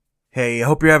Hey, I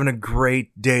hope you're having a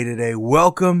great day today.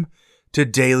 Welcome to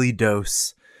Daily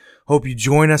Dose. Hope you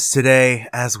join us today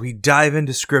as we dive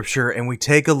into Scripture and we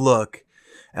take a look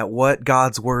at what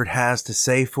God's Word has to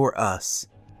say for us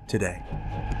today.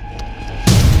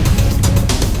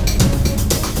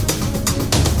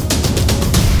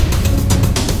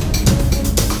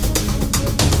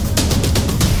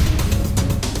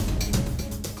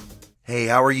 Hey,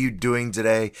 how are you doing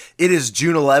today? It is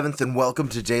June 11th and welcome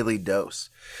to Daily Dose.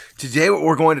 Today what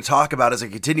we're going to talk about is a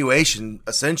continuation,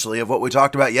 essentially, of what we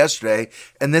talked about yesterday,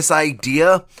 and this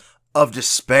idea of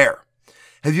despair.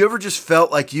 Have you ever just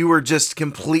felt like you were just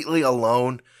completely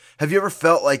alone? Have you ever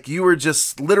felt like you were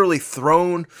just literally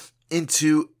thrown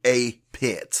into a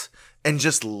pit and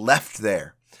just left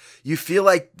there? You feel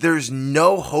like there's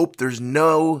no hope, there's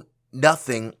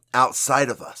nothing outside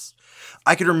of us.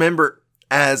 I can remember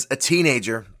as a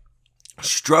teenager,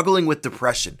 struggling with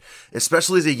depression,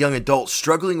 especially as a young adult,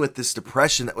 struggling with this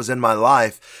depression that was in my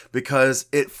life because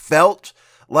it felt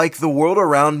like the world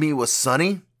around me was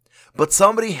sunny, but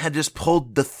somebody had just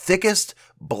pulled the thickest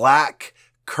black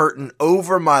curtain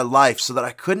over my life so that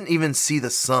I couldn't even see the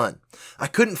sun. I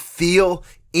couldn't feel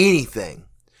anything.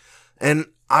 And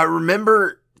I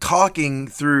remember talking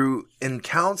through in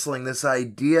counseling this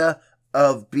idea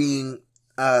of being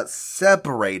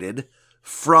separated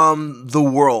from the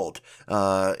world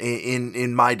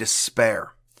in my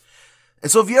despair.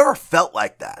 And so have you ever felt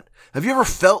like that? Have you ever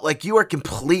felt like you are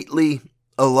completely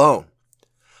alone?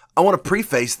 I want to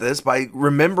preface this by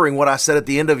remembering what I said at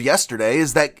the end of yesterday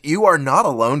is that you are not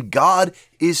alone. God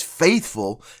is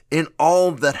faithful in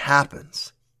all that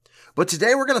happens. But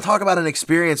today we're going to talk about an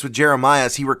experience with Jeremiah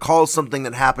as he recalls something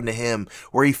that happened to him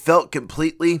where he felt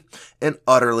completely and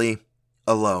utterly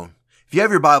alone. If you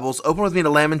have your Bibles, open with me to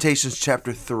Lamentations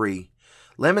chapter 3.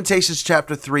 Lamentations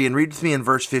chapter 3, and read with me in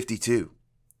verse 52.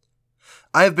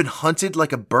 I have been hunted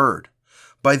like a bird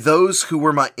by those who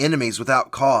were my enemies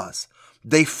without cause.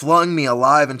 They flung me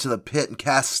alive into the pit and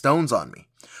cast stones on me.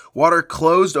 Water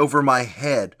closed over my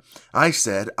head. I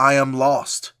said, I am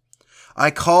lost. I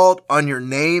called on your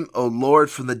name, O Lord,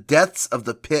 from the depths of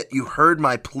the pit. You heard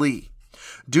my plea.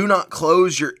 Do not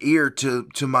close your ear to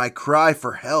my cry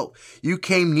for help. You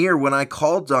came near when I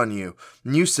called on you,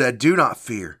 and you said, do not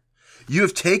fear. You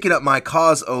have taken up my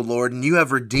cause, O Lord, and you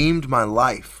have redeemed my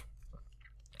life.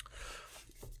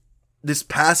 This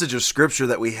passage of scripture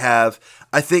that we have,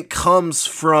 I think comes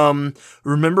from,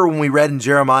 remember when we read in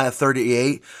Jeremiah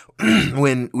 38,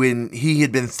 when he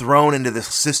had been thrown into this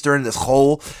cistern, this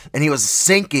hole, and he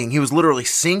was literally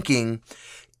sinking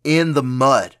in the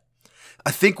mud. I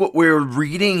think what we're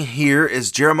reading here is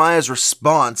Jeremiah's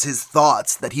response, his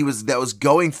thoughts that was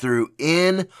going through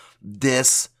in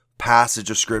this passage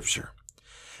of scripture.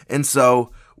 And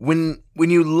so when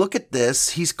you look at this,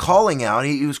 he's calling out,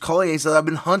 he said, I've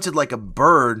been hunted like a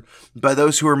bird by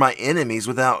those who are my enemies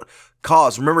without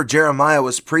cause. Remember, Jeremiah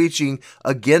was preaching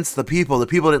against the people. The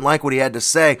people didn't like what he had to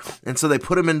say, and so they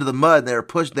put him into the mud. They were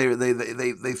pushed. They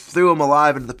threw him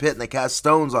alive into the pit, and they cast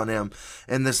stones on him.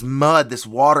 And this mud, this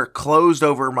water, closed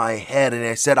over my head, and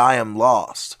I said, "I am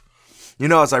lost." You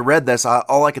know, as I read this,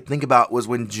 all I could think about was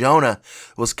when Jonah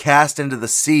was cast into the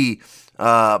sea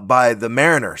by the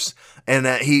mariners. And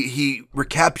he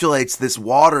recapitulates this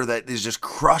water that is just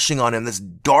crushing on him, this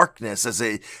darkness as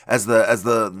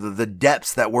the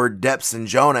depths. That word depths in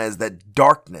Jonah is that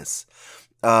darkness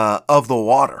of the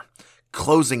water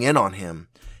closing in on him.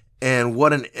 And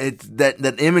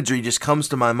that imagery just comes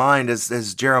to my mind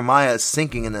as Jeremiah is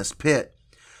sinking in this pit.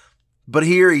 But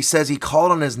here he says he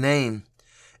called on his name,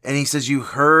 and he says, "You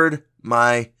heard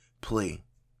my plea."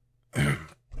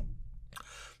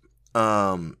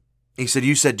 He said,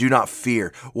 you said, do not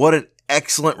fear. What an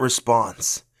excellent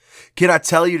response. Can I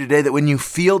tell you today that when you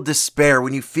feel despair,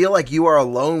 when you feel like you are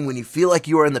alone, when you feel like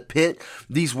you are in the pit,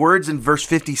 these words in verse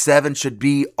 57 should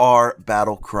be our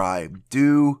battle cry.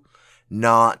 Do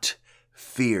not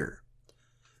fear.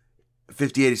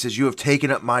 58, he says, you have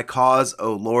taken up my cause,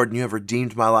 O Lord, and you have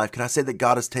redeemed my life. Can I say that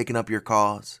God has taken up your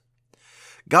cause?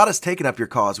 God has taken up your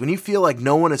cause. When you feel like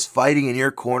no one is fighting in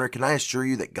your corner, can I assure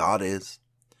you that God is?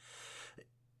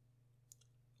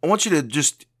 I want you to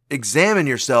just examine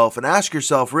yourself and ask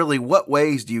yourself, really, what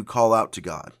ways do you call out to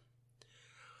God?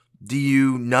 Do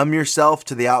you numb yourself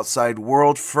to the outside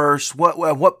world first?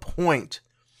 At what point,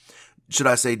 should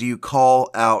I say, do you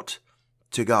call out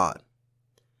to God?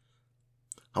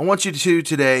 I want you to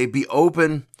today be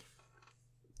open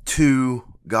to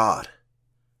God.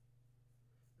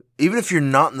 Even if you're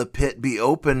not in the pit, be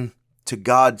open to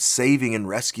God saving and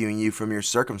rescuing you from your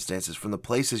circumstances, from the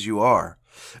places you are.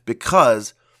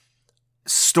 Because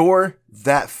store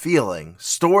that feeling,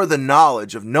 store the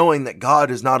knowledge of knowing that God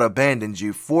has not abandoned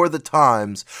you for the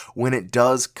times when it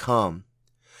does come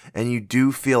and you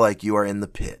do feel like you are in the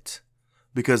pit.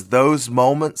 Because those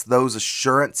moments, those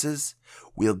assurances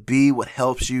will be what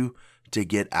helps you to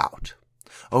get out.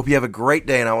 I hope you have a great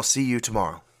day, and I will see you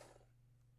tomorrow.